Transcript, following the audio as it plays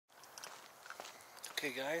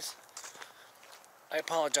Okay guys, I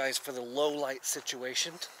apologize for the low light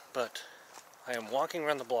situation, but I am walking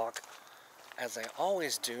around the block as I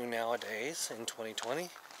always do nowadays in 2020,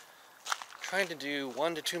 trying to do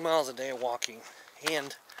 1 to 2 miles a day of walking.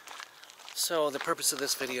 And so the purpose of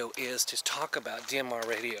this video is to talk about DMR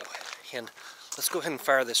radio. And let's go ahead and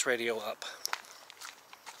fire this radio up.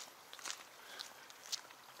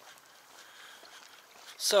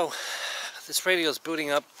 So this radio is booting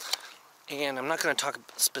up, and I'm not going to talk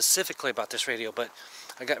specifically about this radio, but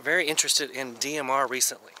I got very interested in DMR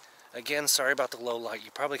recently. Again, sorry about the low light.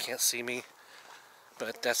 You probably can't see me,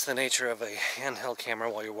 but that's the nature of a handheld camera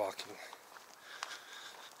while you're walking.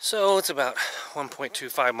 So it's about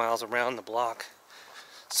 1.25 miles around the block.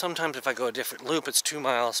 Sometimes if I go a different loop, it's 2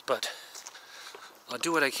 miles, but I'll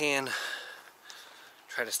do what I can,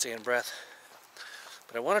 try to stay in breath.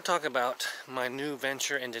 But I want to talk about my new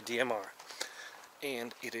venture into DMR.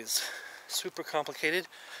 And it is super complicated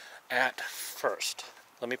at first.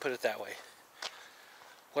 Let me put it that way.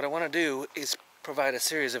 What I want to do is provide a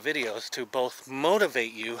series of videos to both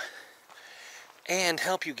motivate you and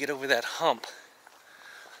help you get over that hump.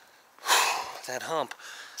 That hump,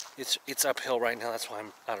 it's uphill right now. That's why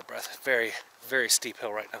I'm out of breath. Very, very steep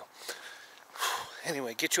hill right now.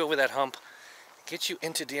 Anyway, get you over that hump, get you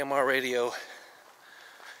into DMR radio,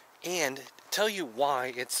 and tell you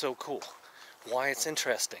why it's so cool, why it's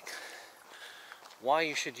interesting, why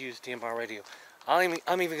you should use DMR radio. I'm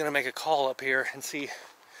even going to make a call up here and see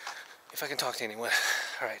if I can talk to anyone.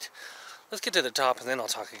 Alright, let's get to the top and then I'll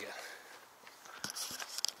talk again.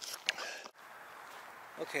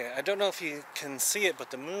 Okay, I don't know if you can see it,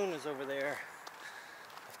 but the moon is over there.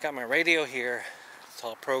 I've got my radio here. It's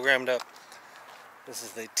all programmed up. This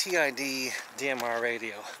is the TID DMR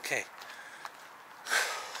radio. Okay.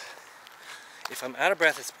 If I'm out of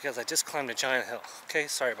breath, it's because I just climbed a giant hill. Okay,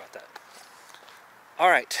 sorry about that.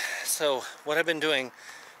 Alright, so what I've been doing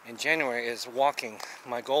in January is walking.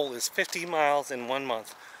 My goal is 50 miles in 1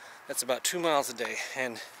 month. That's about 2 miles a day.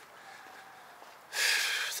 And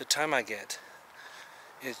the time I get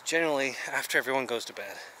is generally after everyone goes to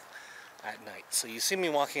bed at night. So you see me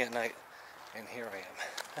walking at night, and here I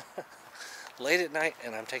am. Late at night,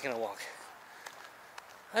 and I'm taking a walk.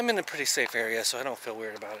 I'm in a pretty safe area, so I don't feel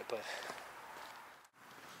weird about it, but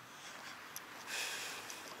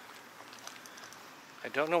I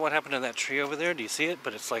don't know what happened to that tree over there. Do you see it?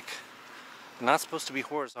 But it's like not supposed to be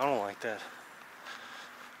horizontal like that.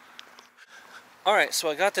 Alright, so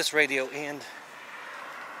I got this radio, and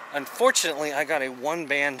unfortunately I got a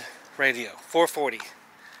one-band radio, 440.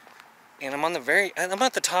 And I'm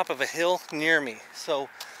at the top of a hill near me, so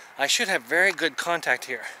I should have very good contact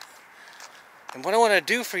here. And what I want to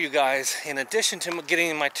do for you guys, in addition to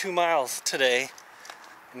getting my 2 miles today,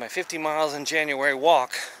 and my 50 miles in January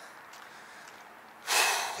walk,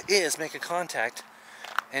 is make a contact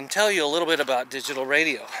and tell you a little bit about digital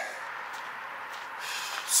radio.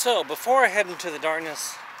 So before I head into the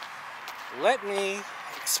darkness, let me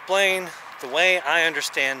explain the way I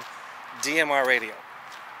understand DMR radio.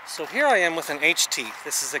 So here I am with an HT.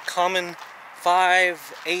 This is a common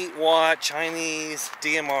 5-8 watt Chinese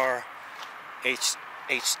DMR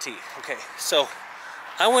HT. Okay, so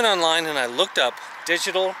I went online and I looked up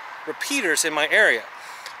digital repeaters in my area,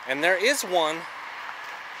 and there is one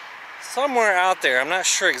somewhere out there. I'm not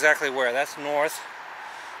sure exactly where. That's north,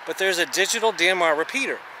 but there's a digital DMR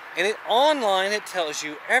repeater, and online it tells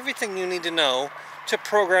you everything you need to know to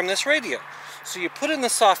program this radio. So you put in the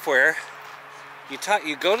software, you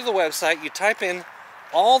go to the website, you type in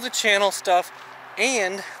all the channel stuff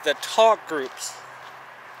and the talk groups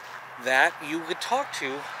that you would talk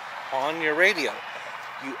to on your radio.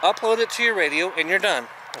 You upload it to your radio and you're done,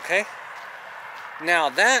 okay? Now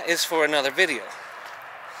that is for another video.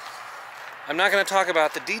 I'm not going to talk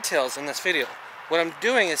about the details in this video. What I'm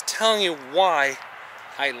doing is telling you why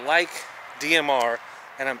I like DMR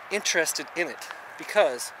and I'm interested in it.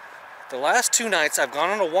 Because the last 2 nights I've gone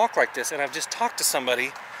on a walk like this and I've just talked to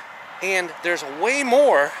somebody, and there's way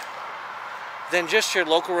more than just your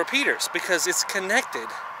local repeaters because it's connected.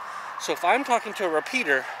 So if I'm talking to a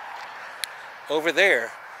repeater over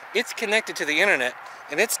there, it's connected to the internet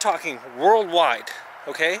and it's talking worldwide,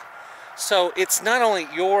 okay? So it's not only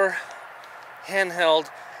your handheld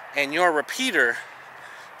and your repeater,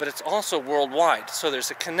 but it's also worldwide. So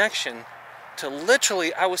there's a connection to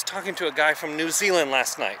literally, I was talking to a guy from New Zealand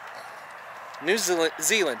last night. New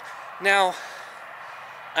Zealand. Now,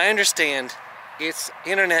 I understand it's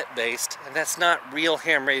internet based and that's not real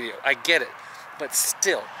ham radio. I get it. But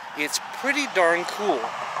still, it's pretty darn cool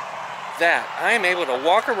that I'm able to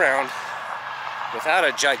walk around without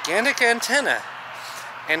a gigantic antenna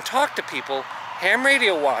and talk to people ham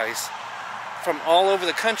radio wise, from all over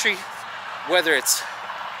the country, whether it's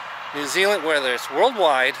New Zealand, whether it's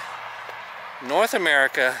worldwide, North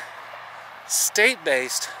America,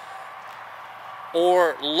 state-based,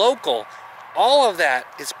 or local, all of that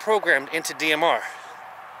is programmed into DMR.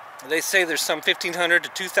 They say there's some 1,500 to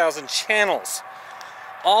 2,000 channels,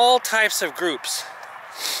 all types of groups.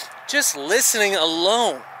 Just listening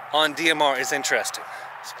alone on DMR is interesting.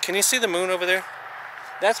 Can you see the moon over there?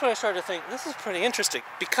 That's when I started to think, this is pretty interesting,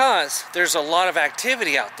 because there's a lot of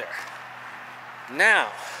activity out there.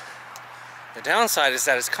 Now, the downside is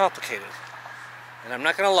that it's complicated. And I'm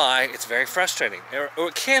not gonna lie, it's very frustrating, or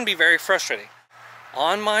it can be very frustrating.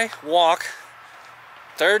 On my walk,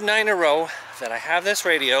 third night in a row that I have this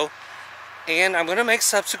radio, and I'm gonna make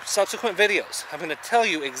subsequent videos. I'm gonna tell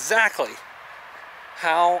you exactly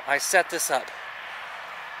how I set this up,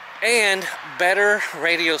 and better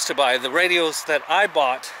radios to buy, the radios that I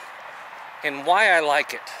bought, and why I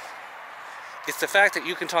like it. It's the fact that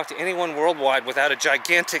you can talk to anyone worldwide without a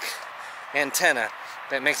gigantic antenna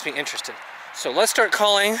that makes me interested. So let's start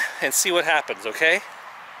calling and see what happens, okay?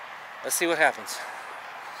 Let's see what happens.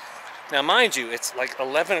 Now mind you, it's like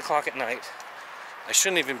 11 o'clock at night. I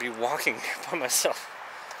shouldn't even be walking by myself,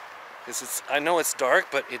 because I know it's dark,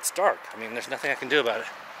 but it's dark. I mean, there's nothing I can do about it.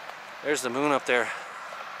 There's the moon up there.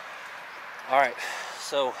 Alright,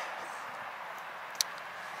 so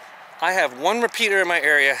I have one repeater in my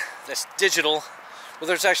area that's digital. Well,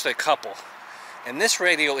 there's actually a couple. And this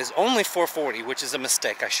radio is only 440, which is a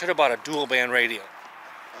mistake. I should have bought a dual band radio.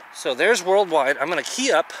 So there's worldwide. I'm going to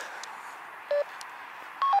key up.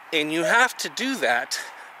 And you have to do that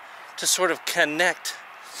to sort of connect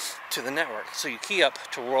to the network. So you key up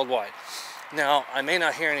to worldwide. Now, I may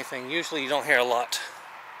not hear anything. Usually you don't hear a lot.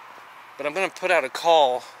 But I'm going to put out a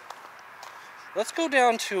call. Let's go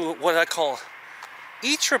down to what I call,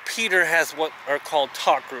 each repeater has what are called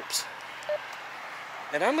talk groups.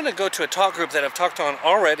 And I'm going to go to a talk group that I've talked on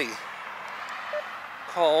already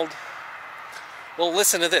called, well,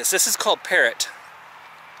 listen to this. This is called Parrot.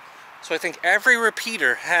 So I think every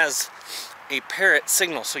repeater has a parrot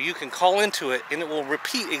signal, so you can call into it and it will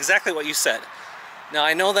repeat exactly what you said. Now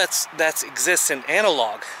I know that exists in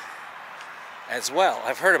analog as well.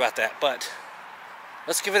 I've heard about that, but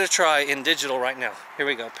let's give it a try in digital right now. Here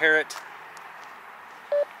we go. Parrot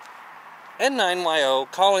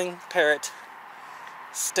N9YO calling Parrot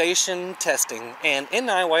station testing, and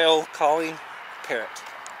N9YO calling Parrot.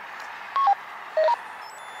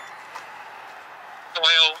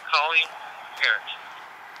 YO calling Parrot.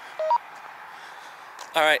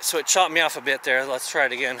 Alright, so it chopped me off a bit there. Let's try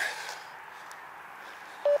it again.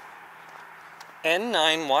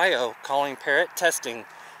 N9YO calling Parrot testing.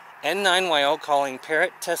 N9YO calling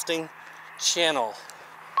Parrot testing channel.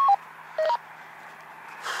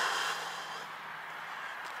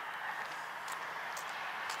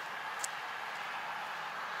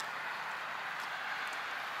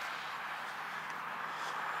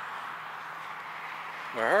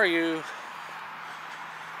 Where are you?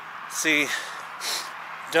 See,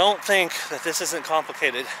 don't think that this isn't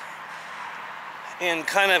complicated and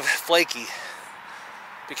kind of flaky,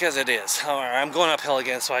 because it is. Alright, I'm going uphill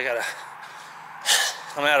again, so I'm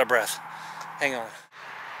out of breath. Hang on.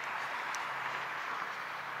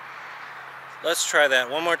 Let's try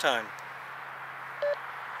that one more time.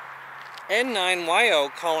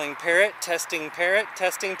 N9YO calling Parrot, testing Parrot,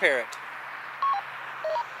 testing Parrot.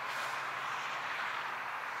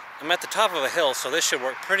 I'm at the top of a hill, so this should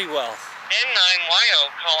work pretty well. N9YO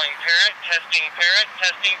calling Parrot, testing Parrot,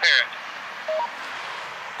 testing Parrot.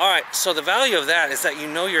 Alright, so the value of that is that you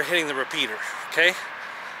know you're hitting the repeater, okay?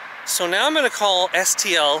 So now I'm going to call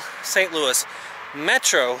STL, St. Louis,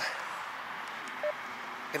 Metro,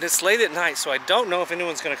 and it's late at night, so I don't know if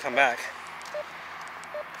anyone's going to come back.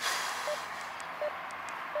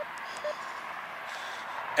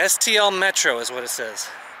 STL Metro is what it says.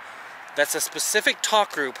 That's a specific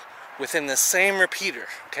talk group within the same repeater,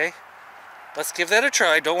 okay? Let's give that a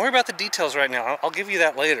try. Don't worry about the details right now. I'll give you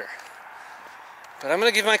that later. But I'm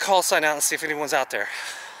going to give my call sign out and see if anyone's out there.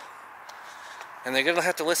 And they're going to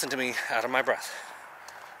have to listen to me out of my breath.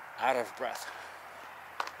 Out of breath.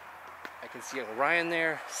 I can see Orion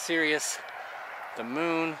there, Sirius, the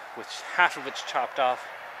moon, which half of it's chopped off.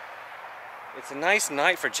 It's a nice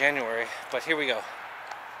night for January, but here we go.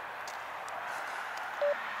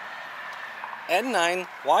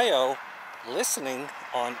 N9YO listening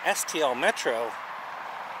on STL Metro,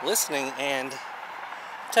 listening and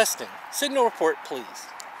testing. Signal report, please.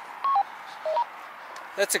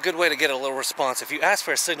 That's a good way to get a little response. If you ask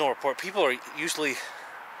for a signal report, people are usually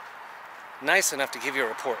nice enough to give you a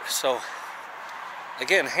report. So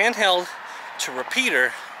again, Handeld to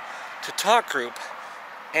repeater to talk group,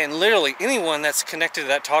 and literally anyone that's connected to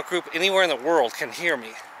that talk group anywhere in the world can hear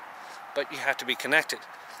me. But you have to be connected.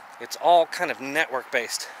 It's all kind of network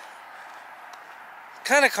based.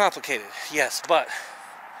 Kind of complicated, yes, but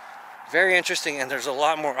very interesting, and there's a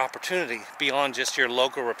lot more opportunity beyond just your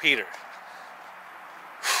local repeater.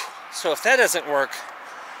 So if that doesn't work,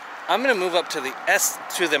 I'm going to move up to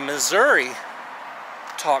the Missouri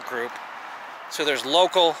talk group. So there's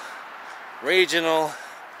local, regional,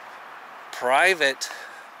 private,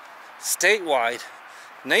 statewide,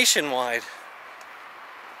 nationwide,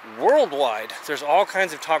 worldwide. There's all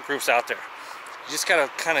kinds of talk groups out there. You just gotta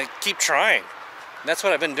kind of keep trying. And that's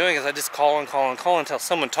what I've been doing, is I just call and call and call until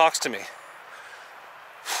someone talks to me.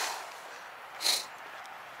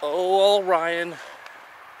 Oh, Orion.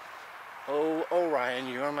 Oh, Orion,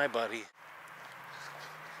 you are my buddy.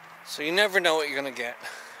 So you never know what you're gonna get.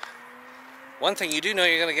 One thing you do know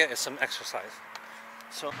you're gonna get is some exercise.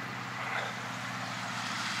 So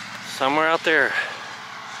somewhere out there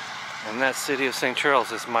in that city of St.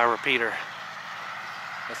 Charles is my repeater.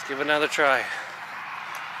 Let's give it another try.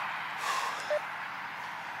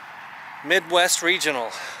 Midwest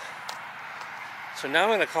Regional. So now I'm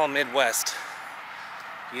going to call Midwest.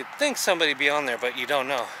 You'd think somebody'd be on there, but you don't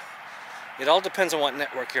know. It all depends on what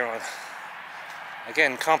network you're on.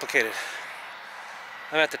 Again, complicated.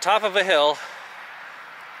 I'm at the top of a hill.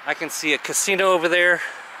 I can see a casino over there,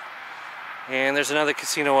 and there's another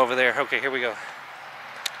casino over there. Okay, here we go.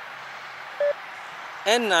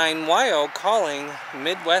 N9YO calling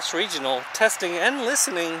Midwest Regional, testing and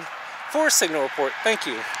listening for signal report. Thank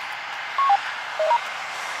you.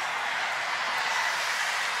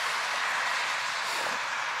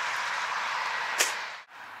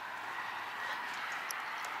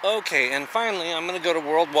 Okay, and finally I'm going to go to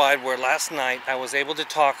worldwide, where last night I was able to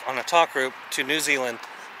talk on a talk group to New Zealand.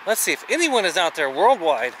 Let's see if anyone is out there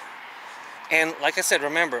worldwide. And like I said,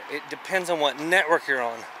 remember, it depends on what network you're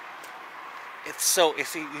on. So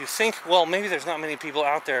if you think, well, maybe there's not many people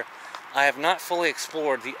out there, I have not fully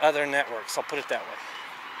explored the other networks, I'll put it that way.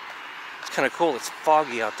 It's kind of cool, it's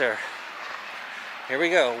foggy out there. Here we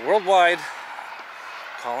go, worldwide,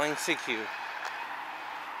 calling CQ.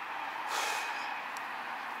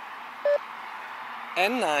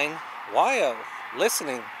 N9YO,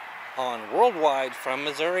 listening on worldwide from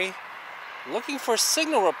Missouri, looking for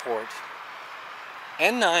signal report.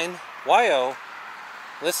 N9YO,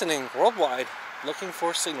 listening worldwide, looking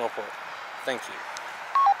for signal report. Thank you.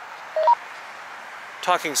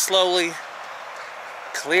 Talking slowly,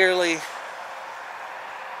 clearly,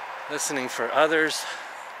 listening for others.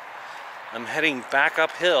 I'm heading back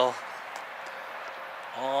uphill.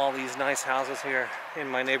 All these nice houses here in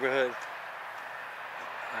my neighborhood.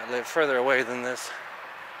 I live further away than this.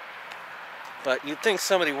 But you'd think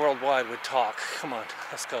somebody worldwide would talk. Come on,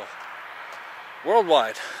 let's go.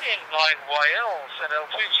 Worldwide. N9YL, set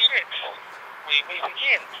LTGX. We meet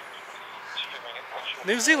again.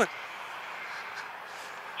 New Zealand.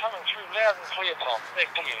 Coming through loud and clear, Tom. Thank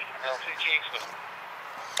you. LTGX.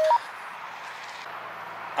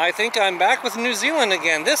 I think I'm back with New Zealand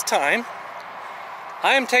again. This time,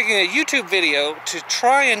 I am taking a YouTube video to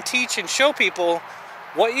try and teach and show people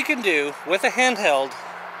what you can do with a handheld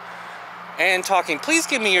and talking. Please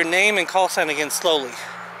give me your name and call sign again slowly,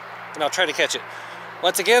 and I'll try to catch it.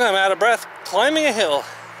 Once again, I'm out of breath, climbing a hill.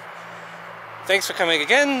 Thanks for coming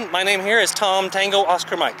again. My name here is Tom Tango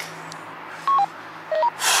Oscar Mike.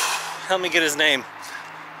 Help me get his name.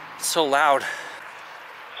 It's so loud.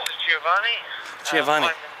 This is Giovanni. Giovanni.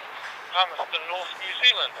 I'm in North New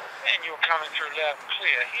Zealand, and you're coming through loud and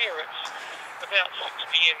clear. Here it's about 6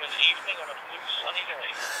 p.m. in the evening on a blue sunny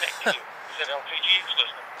day. Thank you. Is that LPGX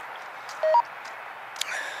listening?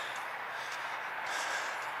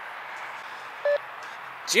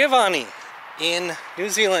 Giovanni in New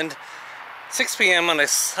Zealand, 6 p.m. on a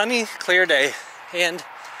sunny, clear day. And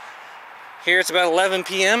here it's about 11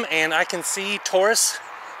 p.m. and I can see Taurus,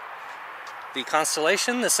 the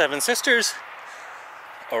constellation, the Seven Sisters,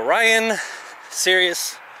 Orion,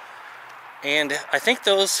 Sirius, and I think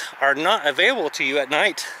those are not available to you at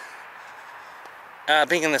night,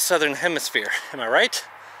 being in the southern hemisphere. Am I right?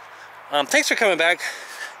 Thanks for coming back.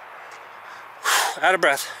 Out of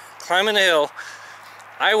breath, climbing the hill.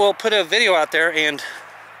 I will put a video out there and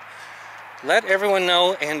let everyone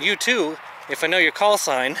know, and you too, if I know your call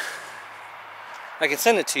sign, I can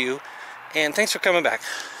send it to you. And thanks for coming back.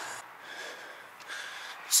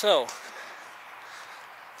 So,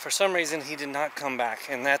 for some reason he did not come back,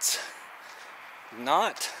 and that's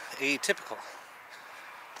not atypical.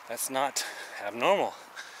 That's not abnormal.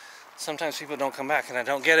 Sometimes people don't come back and I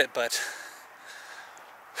don't get it, but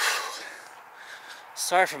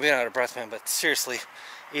Sorry for being out of breath, man, but seriously,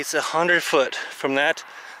 it's 100 foot from that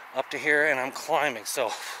up to here, and I'm climbing,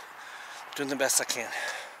 so doing the best I can.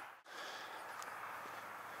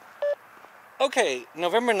 Okay,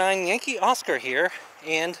 November 9, Yankee Oscar here,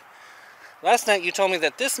 and last night you told me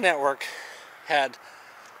that this network had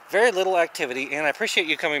very little activity, and I appreciate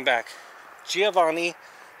you coming back. Giovanni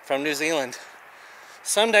from New Zealand.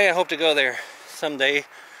 Someday I hope to go there. Someday I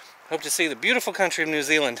hope to see the beautiful country of New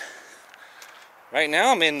Zealand. Right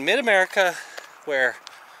now I'm in mid-America, where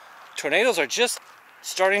tornadoes are just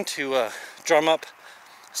starting to drum up,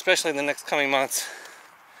 especially in the next coming months.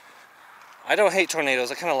 I don't hate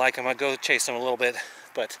tornadoes, I kind of like them. I go chase them a little bit,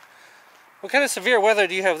 but what kind of severe weather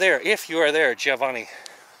do you have there, if you are there, Giovanni?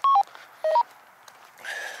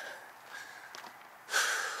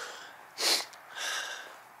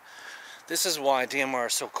 This is why DMR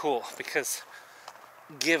is so cool, because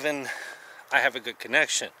given I have a good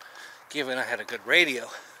connection, given I had a good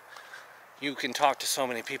radio, you can talk to so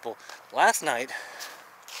many people. Last night,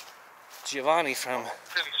 Giovanni from...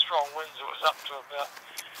 Fairly strong winds, it was up to about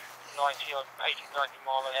 90 or 80, 90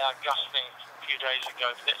 mile an hour gusting a few days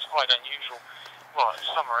ago, but that's quite unusual. Well, it's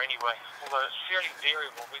summer anyway, although it's fairly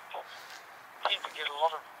variable. We tend to get a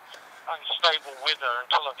lot of unstable weather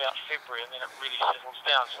until about February, and then it really settles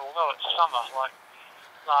down. So although it's summer, like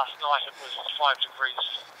last night it was 5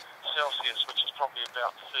 degrees Celsius, which is probably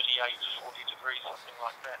about 38 to 40 degrees, something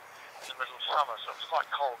like that, in the middle of summer, so it's quite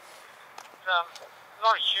cold.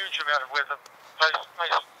 Not a huge amount of weather.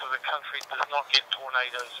 Most of the country does not get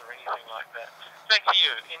tornadoes or anything like that. Back to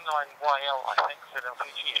you, N9YL, I think,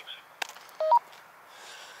 ZLPGX.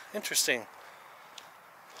 Interesting.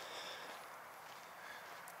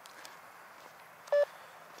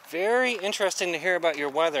 Very interesting to hear about your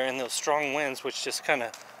weather and those strong winds, which just kind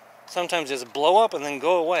of sometimes just blow up and then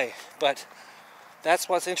go away. But that's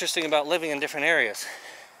what's interesting about living in different areas.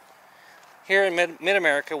 Here in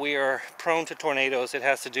mid-America, we are prone to tornadoes. It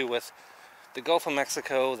has to do with the Gulf of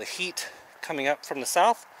Mexico, the heat coming up from the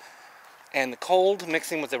south, and the cold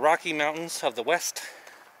mixing with the Rocky Mountains of the west.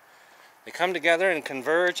 They come together and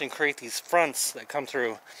converge and create these fronts that come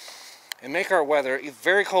through and make our weather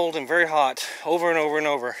very cold and very hot over and over and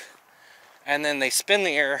over. And then they spin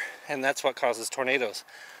the air, and that's what causes tornadoes.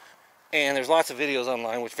 And there's lots of videos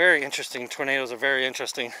online which are very interesting. Tornadoes are very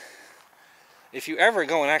interesting. If you ever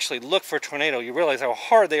go and actually look for a tornado, you realize how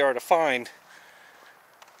hard they are to find.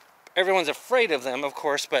 Everyone's afraid of them, of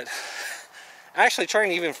course, but actually trying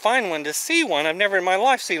to even find one, to see one, I've never in my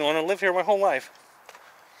life seen one. I've lived here my whole life.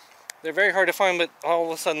 They're very hard to find, but all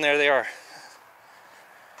of a sudden there they are.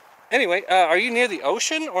 Anyway, are you near the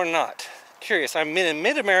ocean or not? Curious. I'm in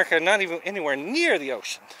mid-America, not even anywhere near the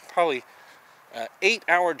ocean. Probably an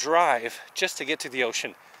 8-hour drive just to get to the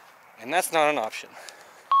ocean, and that's not an option.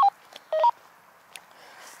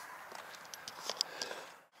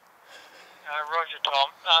 Roger, Tom.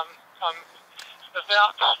 I'm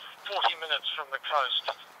about 40 minutes from the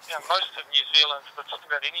coast. Most of New Zealand, but just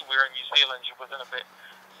about anywhere in New Zealand, you're within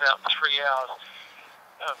about 3 hours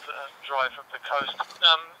of drive from the coast.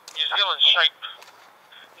 New Zealand's shaped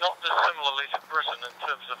not dissimilarly to Britain in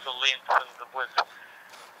terms of the length and the width.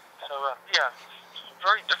 So, yeah,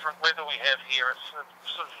 very different weather we have here. It's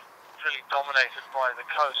sort of really dominated by the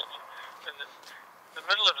coast. In the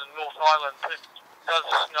middle of the North Island, it does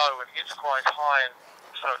snow. It gets quite high, and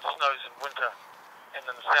so it snows in winter. And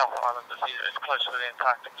then the South Island is close to the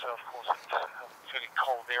Antarctic, so of course it's fairly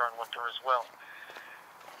cold there in winter as well.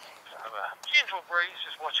 So, gentle breeze,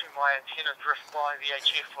 just watching my antenna drift by. The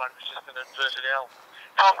HF one is just an inverted L.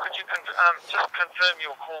 Tom, could you just confirm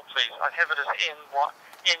your call, please? I have it as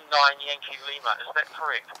N9 Yankee Lima. Is that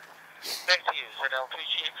correct? Back to you,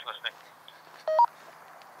 ZL2GX listening.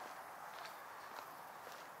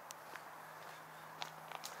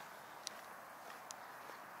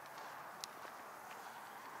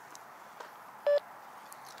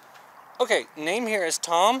 Okay, name here is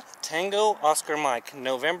Tom Tango Oscar Mike,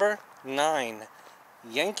 November 9,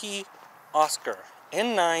 Yankee Oscar,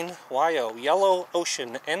 N9YO, Yellow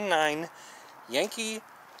Ocean, N9 Yankee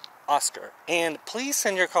Oscar. And please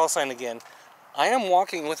send your call sign again. I am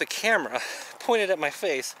walking with a camera pointed at my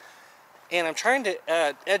face, and I'm trying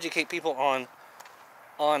to educate people on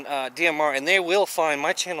DMR, and they will find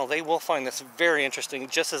my channel. They will find this very interesting,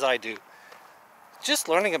 just as I do. Just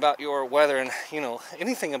learning about your weather and,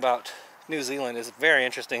 anything about New Zealand is very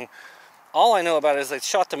interesting. All I know about it is they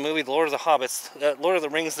shot the movie The Lord of the Hobbits, Lord of the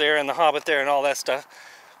Rings there and The Hobbit there and all that stuff,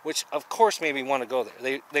 which of course made me want to go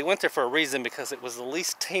there. They went there for a reason, because it was the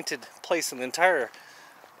least tainted place in the entire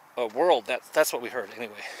world. That's what we heard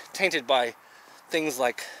anyway. Tainted by things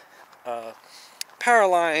like power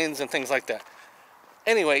lines and things like that.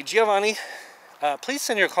 Anyway, Giovanni, please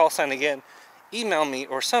send your call sign again, email me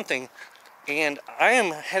or something, and I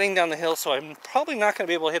am heading down the hill, so I'm probably not going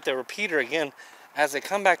to be able to hit the repeater again as I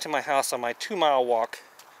come back to my house on my 2-mile walk,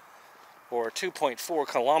 or 2.4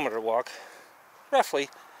 kilometer walk, roughly.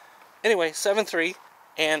 Anyway, 7-3,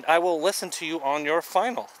 and I will listen to you on your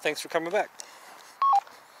final. Thanks for coming back.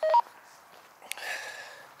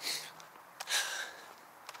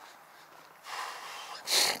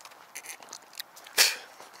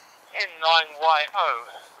 N9YO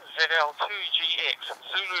ZL2GX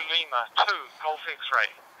Zulu Lima 2 Golf X-Ray.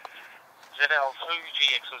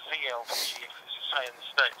 ZL2GX or ZL2GX as you say in the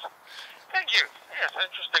States. Thank you. Yes,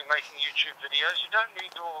 interesting making YouTube videos. You don't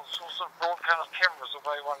need all sorts of broadcast cameras the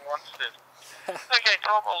way one once did. Okay,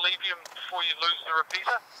 Tom, I'll leave you before you lose the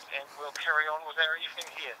repeater, and we'll carry on with our evening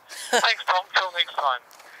here. Thanks, Tom. Till next time.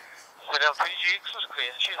 ZL2GX was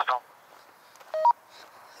clear. Cheers, Tom.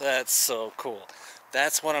 That's so cool.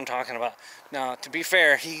 That's what I'm talking about. Now, to be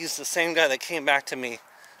fair, he's the same guy that came back to me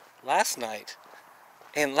last night.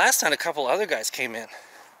 And last night a couple other guys came in.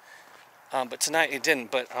 But tonight it didn't.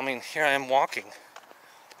 But, I mean, here I am walking.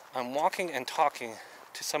 I'm walking and talking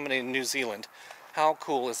to somebody in New Zealand. How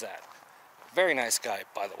cool is that? Very nice guy,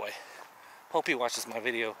 by the way. Hope he watches my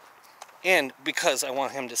video. And because I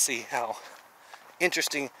want him to see how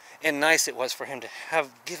interesting and nice it was for him to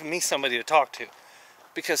have given me somebody to talk to.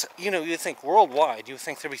 Because, you know, you think worldwide, you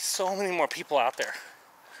think there'd be so many more people out there.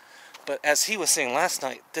 But as he was saying last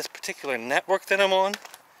night, this particular network that I'm on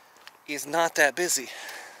is not that busy.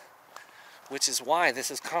 Which is why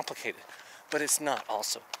this is complicated. But it's not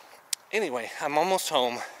also. Anyway, I'm almost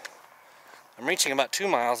home. I'm reaching about 2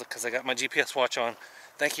 miles because I got my GPS watch on.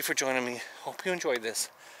 Thank you for joining me. Hope you enjoyed this.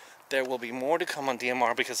 There will be more to come on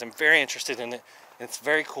DMR because I'm very interested in it. And it's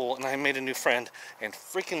very cool. And I made a new friend in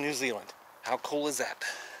freaking New Zealand. How cool is that?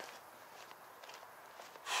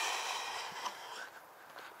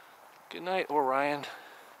 Good night, Orion.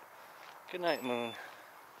 Good night, Moon.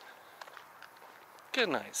 Good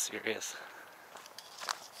night, Sirius.